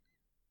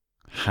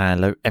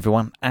Hello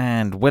everyone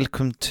and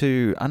welcome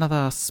to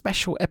another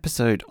special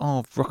episode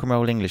of Rock and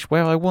Roll English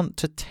where I want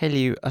to tell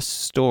you a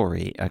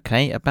story,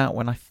 about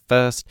when I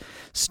first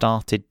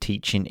started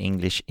teaching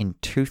English in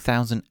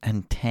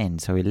 2010,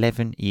 so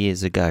 11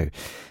 years ago.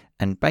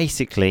 And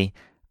basically,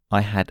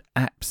 I had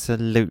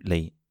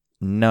absolutely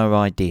no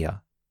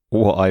idea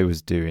what I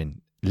was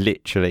doing,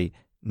 literally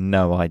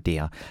no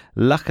idea.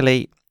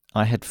 Luckily,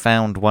 I had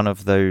found one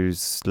of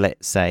those,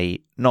 let's say,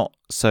 not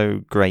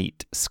so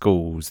great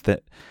schools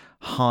that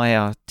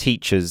hire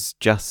teachers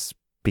just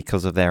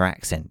because of their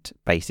accent,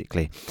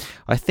 basically.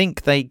 I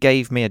think they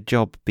gave me a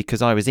job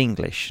because I was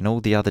English and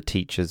all the other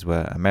teachers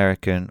were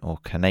American or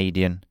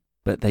Canadian,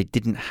 but they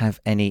didn't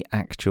have any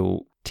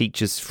actual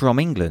teachers from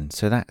England.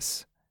 So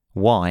that's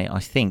why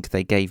I think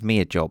they gave me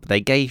a job. They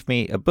gave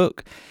me a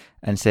book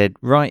and said,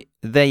 right,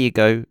 there you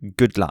go,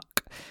 good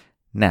luck.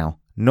 Now,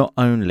 not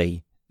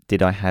only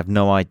did I have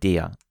no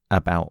idea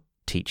about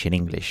teaching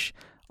English,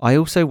 I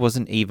also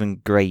wasn't even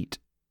great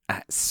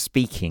at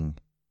speaking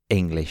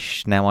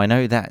English. Now, I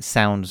know that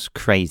sounds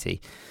crazy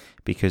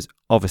because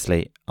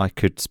obviously I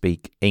could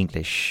speak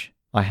English.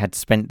 I had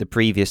spent the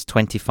previous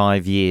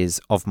 25 years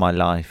of my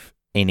life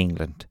in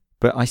England,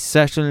 but I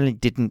certainly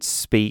didn't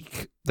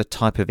speak the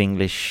type of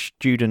English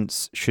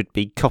students should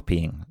be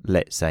copying,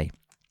 let's say.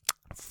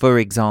 For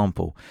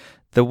example,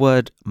 the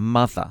word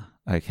mother,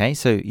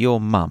 so your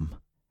mum,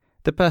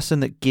 the person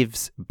that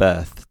gives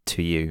birth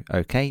to you,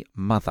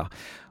 mother.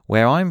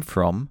 Where I'm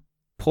from,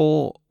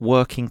 poor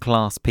working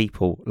class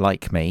people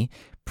like me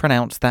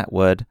pronounce that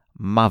word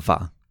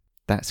mother.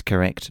 That's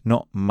correct,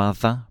 not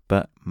mother,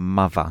 but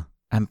mother.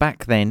 And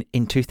back then,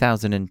 in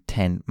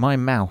 2010, my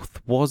mouth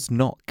was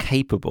not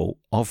capable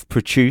of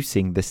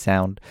producing the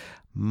sound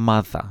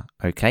mother,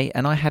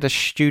 And I had a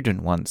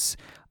student once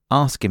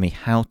asking me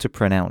how to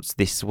pronounce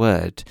this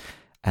word,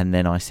 and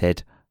then I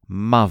said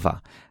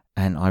mother.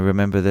 And I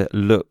remember the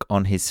look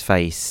on his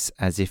face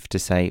as if to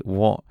say,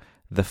 what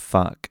the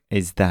fuck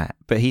is that?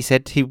 But he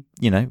said he,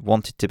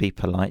 wanted to be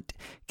polite.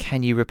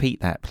 Can you repeat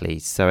that,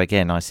 please? So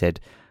again, I said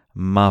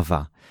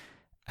mother.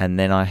 And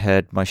then I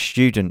heard my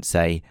student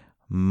say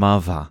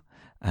mother.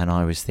 And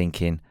I was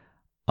thinking,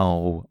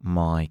 oh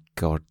my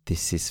God,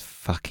 this is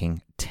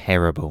fucking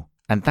terrible.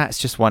 And that's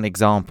just one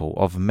example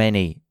of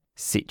many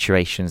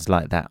situations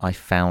like that I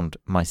found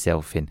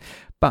myself in.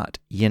 But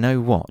you know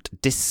what?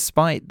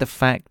 Despite the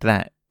fact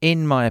that,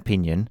 in my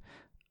opinion,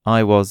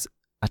 I was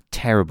a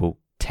terrible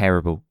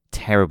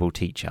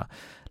teacher,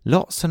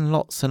 lots and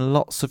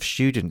lots of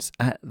students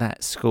at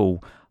that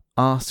school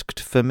asked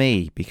for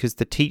me because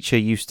the teacher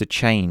used to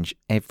change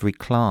every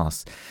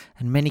class,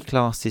 and many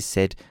classes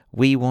said,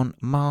 we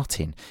want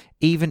Martin.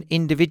 Even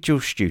individual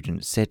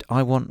students said,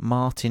 I want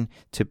Martin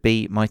to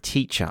be my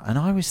teacher. And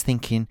I was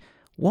thinking,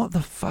 what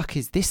the fuck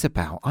is this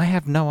about? I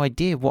have no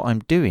idea what I'm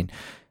doing.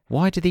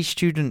 Why do these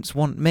students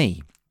want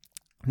me?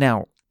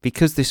 Now,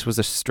 because this was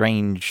a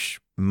strange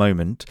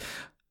moment,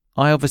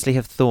 I obviously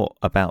have thought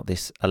about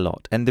this a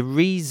lot. And the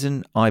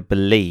reason I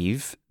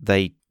believe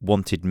they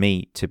wanted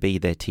me to be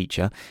their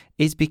teacher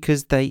is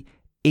because they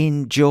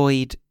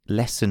enjoyed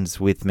lessons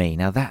with me.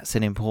 Now, that's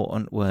an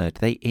important word.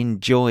 They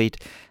enjoyed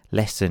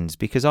lessons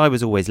because I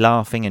was always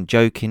laughing and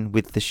joking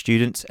with the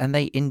students, and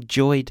they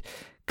enjoyed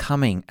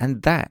coming.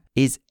 And that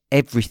is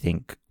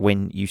everything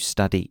when you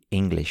study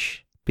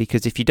English.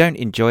 Because if you don't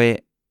enjoy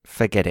it,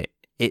 forget it.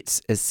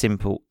 It's as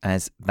simple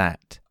as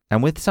that.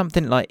 And with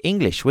something like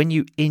English, when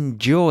you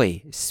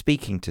enjoy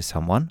speaking to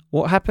someone,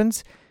 what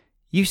happens?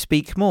 You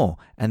speak more.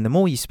 And the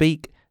more you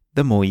speak,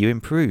 the more you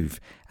improve.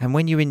 And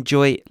when you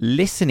enjoy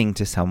listening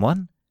to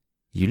someone,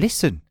 you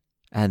listen.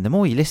 And the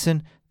more you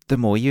listen, the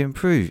more you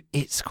improve.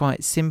 It's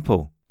quite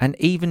simple. And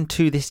even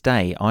to this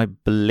day, I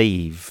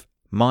believe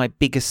my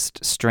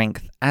biggest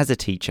strength as a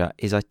teacher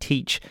is I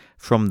teach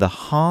from the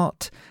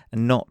heart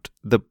and not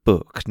the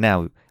book.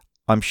 Now,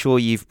 I'm sure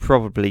you've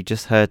probably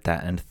just heard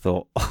that and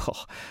thought,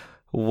 oh,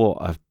 what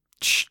a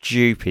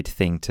stupid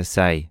thing to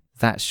say.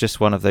 That's just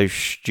one of those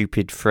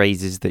stupid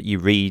phrases that you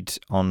read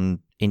on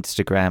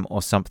Instagram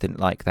or something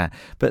like that.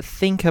 But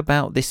think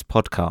about this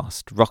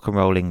podcast, Rock and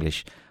Roll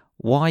English.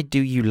 Why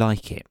do you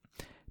like it?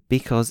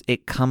 Because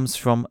it comes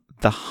from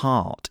the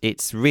heart.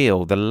 It's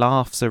real. The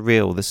laughs are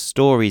real. The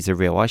stories are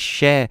real. I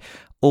share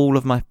all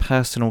of my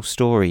personal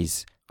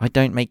stories. I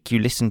don't make you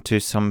listen to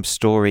some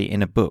story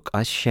in a book.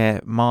 I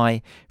share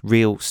my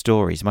real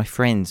stories. My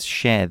friends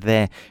share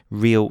their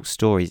real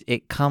stories.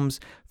 It comes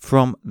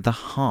from the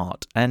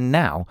heart. And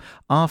now,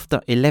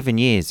 after 11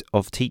 years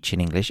of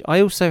teaching English,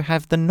 I also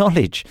have the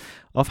knowledge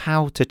of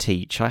how to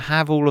teach. I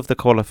have all of the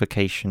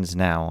qualifications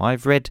now.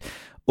 I've read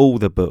all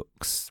the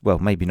books. Well,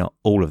 maybe not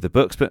all of the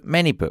books, but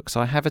many books.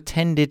 I have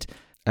attended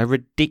a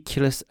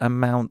ridiculous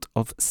amount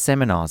of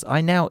seminars.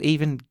 I now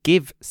even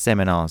give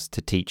seminars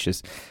to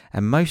teachers.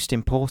 And most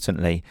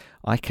importantly,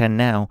 I can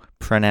now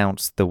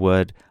pronounce the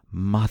word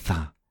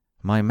mother.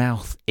 My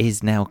mouth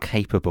is now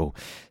capable.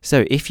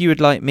 So if you would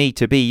like me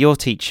to be your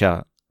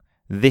teacher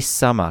this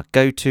summer,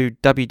 go to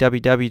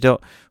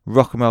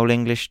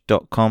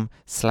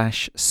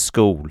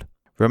www.rockandrollenglish.com/school.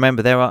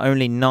 Remember, there are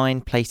only 9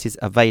 places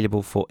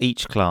available for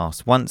each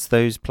class. Once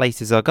those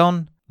places are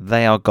gone,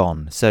 they are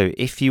gone. So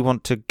if you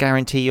want to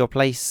guarantee your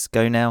place,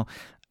 go now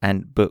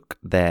and book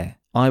there.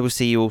 I will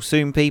see you all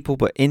soon, people,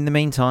 but in the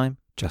meantime,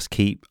 just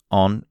keep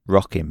on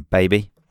rocking, baby.